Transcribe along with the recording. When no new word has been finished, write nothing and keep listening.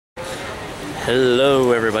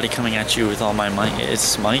Hello everybody, coming at you with all my might. It's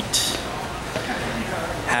Smite.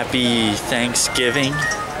 Happy Thanksgiving.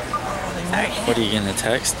 Sorry. What are you gonna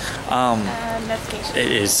text? Notification. It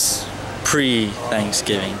is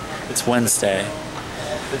pre-Thanksgiving. It's Wednesday.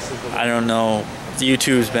 I don't know.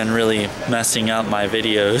 YouTube's been really messing up my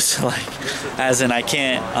videos. Like, as in I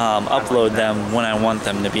can't upload them when I want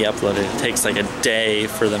them to be uploaded. It takes like a day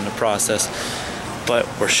for them to process. But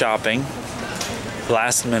we're shopping.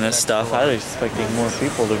 Last minute stuff. I was expecting more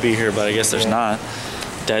people to be here, but I guess there's not.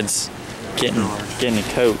 Dad's getting a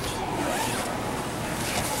coat.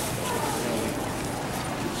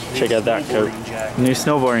 Check out that coat. New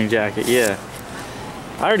snowboarding jacket, yeah.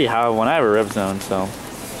 I already have one. I have a rib zone, so.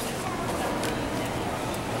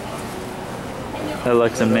 That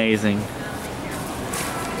looks amazing. It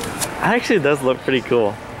actually does look pretty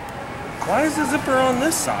cool. Why is the zipper on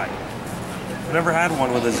this side? I've never had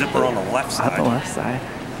one with a zipper on the left side. On the left side.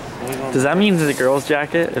 Does that mean it's a girl's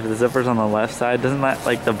jacket if the zipper's on the left side? Doesn't that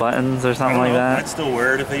like the buttons or something like that? I'd still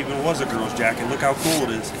wear it if it even was a girl's jacket. Look how cool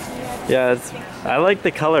it is. Yeah, I like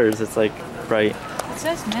the colors. It's like bright. It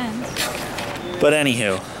says men's. But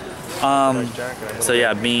anywho, so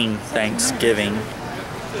yeah, being Thanksgiving,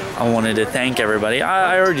 I wanted to thank everybody.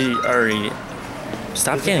 I already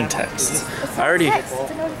stop getting texts. I already Text,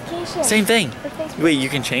 it's a notification. same thing. Wait, you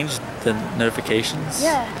can change the notifications?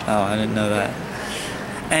 Yeah. Oh, I didn't know that.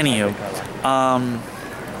 Anywho,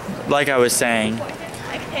 like I was saying,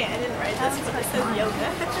 Hey, I didn't write this, but it says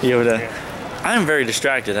yoga. Yoda, I am very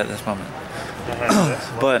distracted at this moment.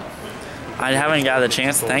 But I haven't got the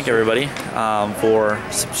chance to thank everybody for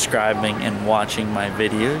subscribing and watching my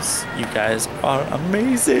videos. You guys are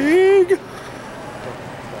amazing.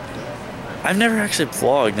 I've never actually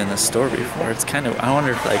vlogged in the store before. It's kind of, I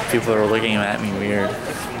wonder if like people are looking at me weird.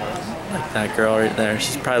 Like that girl right there,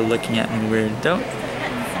 she's probably looking at me weird. Don't.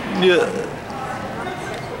 Yeah.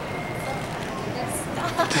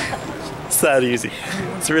 It's that easy.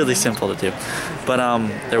 It's really simple to do. But I've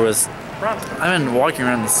been walking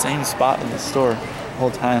around the same spot in the store the whole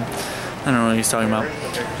time. I don't know what he's talking about.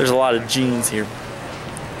 There's a lot of jeans here.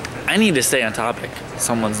 I need to stay on topic.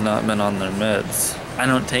 Someone's not been on their meds. I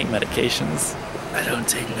don't take medications. I don't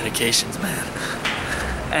take medications, man.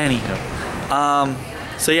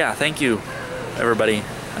 Anywho, so yeah, thank you, everybody.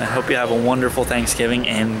 I hope you have a wonderful Thanksgiving,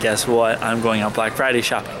 and guess what? I'm going out Black Friday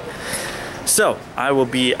shopping. So, I will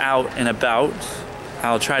be out and about.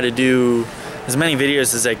 I'll try to do as many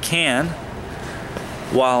videos as I can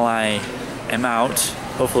while I am out.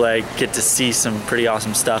 Hopefully I get to see some pretty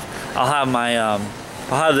awesome stuff. I'll have my, I'll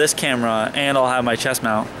have this camera and I'll have my chest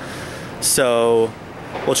mount. So,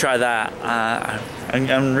 we'll try that.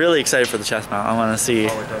 I'm really excited for the chest mount. I want to see.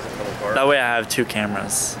 That way I have two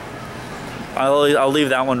cameras. I'll leave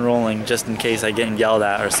that one rolling just in case I get yelled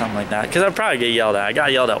at or something like that. Because I'll probably get yelled at. I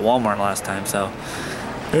got yelled at Walmart last time, so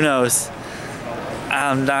who knows.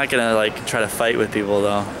 I'm not gonna like try to fight with people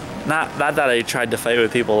though. Not that I tried to fight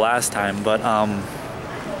with people last time, but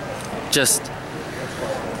just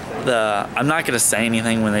I'm not gonna say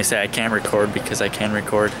anything when they say I can't record, because I can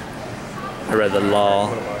record. I read the law,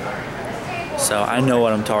 so I know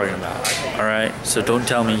what I'm talking about. All right, so don't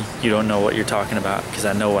tell me you don't know what you're talking about, because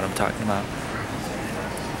I know what I'm talking about.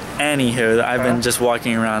 Anywho, I've been just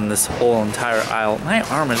walking around this whole entire aisle. My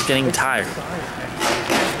arm is getting tired.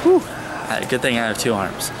 Whew. Good thing I have two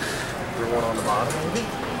arms. One on the bottom, maybe?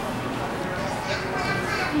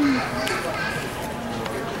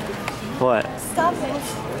 What? Stop it.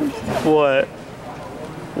 What?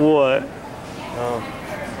 What? Oh.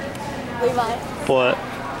 Levi. What?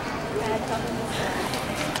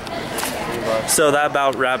 So that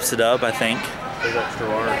about wraps it up, I think.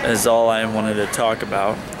 Is all I wanted to talk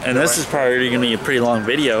about. And this is probably going to be a pretty long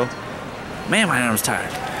video. Man, my arm's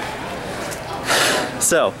tired.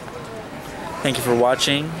 So, thank you for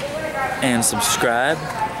watching, and subscribe,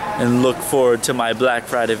 and look forward to my Black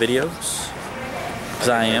Friday videos, because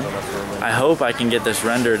I am. I hope I can get this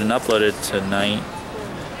rendered and uploaded tonight.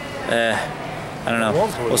 I don't know.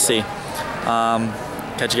 We'll see.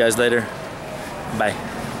 Catch you guys later. Bye.